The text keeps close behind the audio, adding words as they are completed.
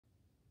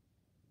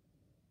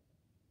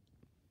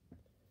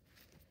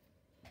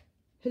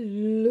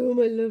Hello,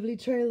 my lovely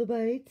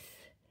trilobites.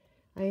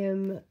 I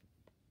am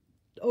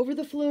over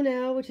the flu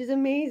now, which is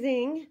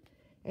amazing.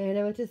 And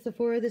I went to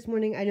Sephora this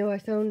morning. I know I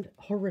sound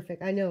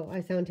horrific. I know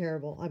I sound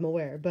terrible. I'm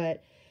aware.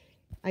 But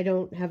I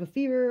don't have a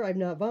fever. I'm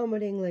not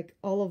vomiting. Like,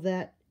 all of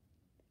that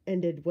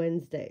ended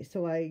Wednesday.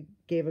 So I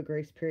gave a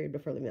grace period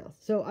before leaving the house.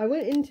 So I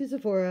went into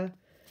Sephora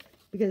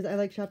because I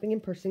like shopping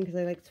in person because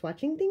I like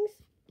swatching things.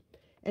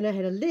 And I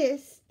had a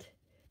list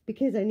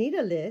because I need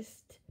a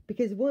list.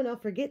 Because one, I'll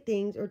forget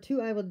things, or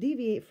two, I will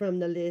deviate from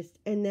the list,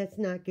 and that's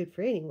not good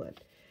for anyone.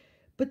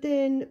 But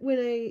then when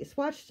I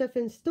swatched stuff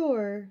in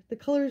store, the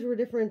colors were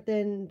different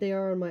than they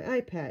are on my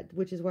iPad,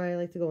 which is why I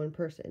like to go in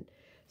person.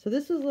 So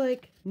this was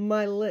like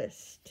my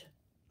list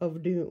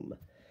of doom.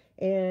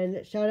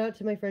 And shout out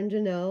to my friend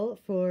Janelle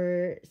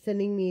for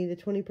sending me the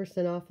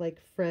 20% off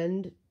like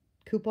friend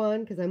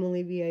coupon because I'm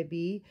only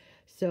VIB.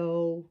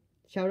 So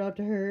shout out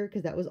to her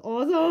because that was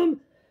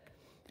awesome.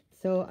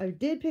 So I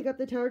did pick up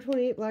the Tower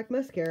 28 Black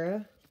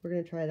Mascara. We're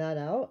going to try that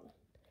out.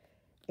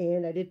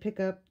 And I did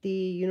pick up the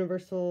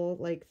Universal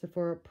like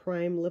Sephora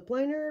Prime Lip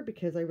Liner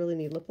because I really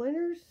need lip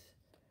liners.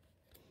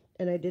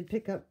 And I did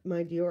pick up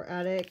my Dior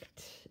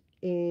Addict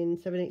in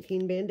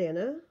 718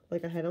 bandana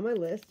like I had on my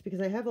list because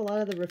I have a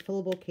lot of the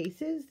refillable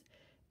cases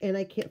and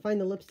I can't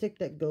find the lipstick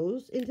that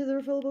goes into the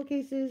refillable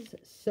cases.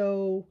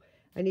 So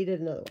I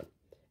needed another one.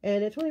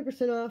 And at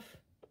 20% off,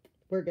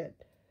 we're good.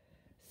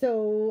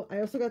 So,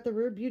 I also got the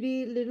Rare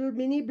Beauty little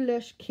mini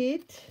blush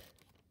kit.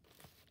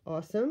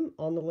 Awesome,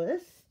 on the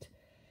list.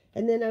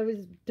 And then I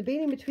was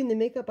debating between the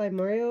Makeup by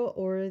Mario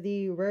or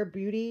the Rare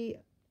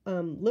Beauty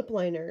lip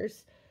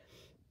liners.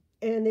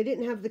 And they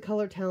didn't have the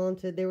color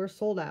Talented. They were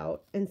sold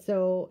out. And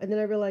then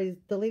I realized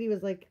the lady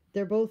was like,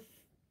 they're both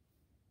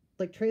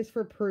like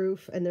transfer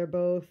proof. And they're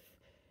both,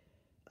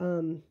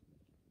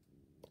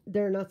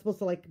 they're not supposed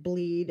to like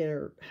bleed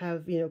or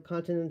have,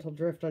 continental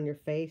drift on your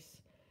face.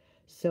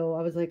 So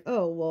I was like,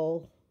 oh,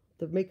 well,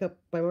 the Makeup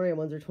by Mario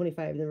ones are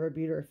 25 and the Rare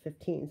Beauty are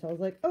 15. So I was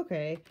like,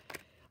 okay,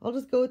 I'll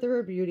just go with the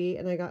Rare Beauty.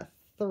 And I got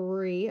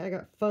 3. I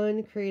got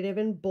Fun, Creative,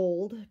 and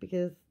Bold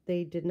because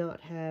they did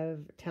not have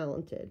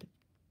Talented.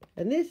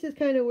 And this is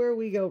kind of where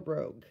we go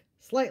rogue.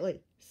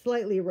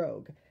 Slightly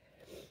rogue.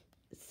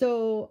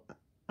 So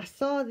I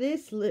saw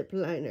this lip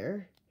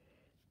liner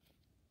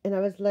and I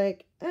was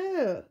like,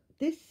 oh,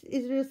 this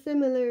is real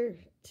similar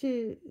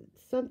to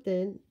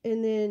something.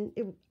 And then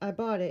I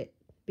bought it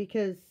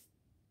because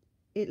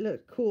it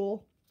looked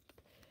cool.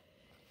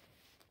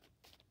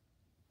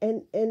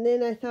 And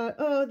then I thought,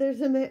 oh,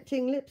 there's a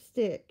matching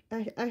lipstick.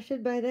 I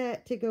should buy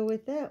that to go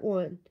with that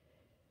one.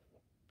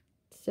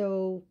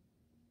 So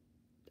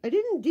I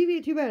didn't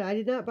deviate too bad. I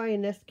did not buy a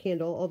Nest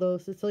candle, although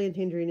Sicilian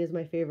Tangerine is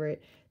my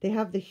favorite. They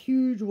have the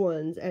huge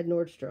ones at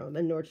Nordstrom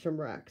and Nordstrom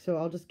Rack. So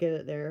I'll just get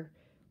it there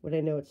when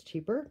I know it's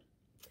cheaper.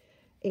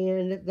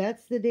 And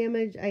that's the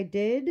damage I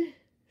did.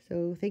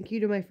 So thank you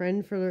to my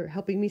friend for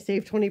helping me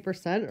save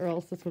 20%, or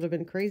else this would have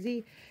been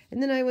crazy. And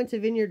then I went to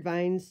Vineyard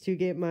Vines to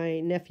get my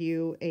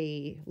nephew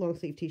a long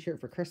sleeve t-shirt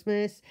for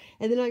Christmas.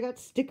 And then I got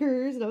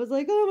stickers, and I was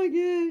like, oh my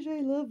gosh, I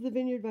love the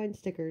Vineyard Vines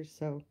stickers.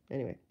 So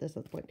anyway, that's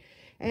not the point.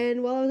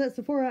 And while I was at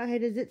Sephora, I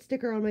had a zit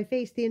sticker on my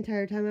face the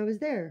entire time I was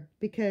there,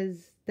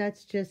 because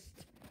that's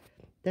just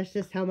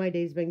how my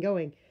day's been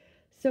going.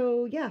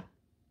 So yeah,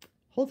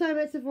 whole time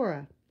at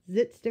Sephora,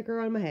 zit sticker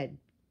on my head.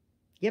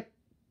 Yep.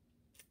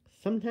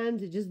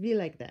 Sometimes it just be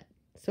like that.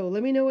 So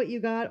let me know what you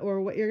got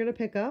or what you're going to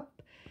pick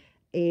up.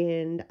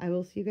 And I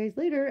will see you guys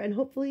later. And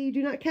hopefully you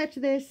do not catch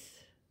this,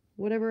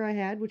 whatever I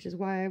had, which is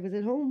why I was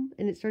at home.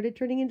 And it started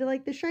turning into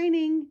like The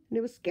Shining. And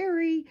it was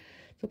scary.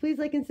 So please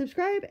like and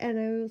subscribe. And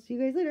I will see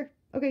you guys later.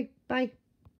 Okay, bye.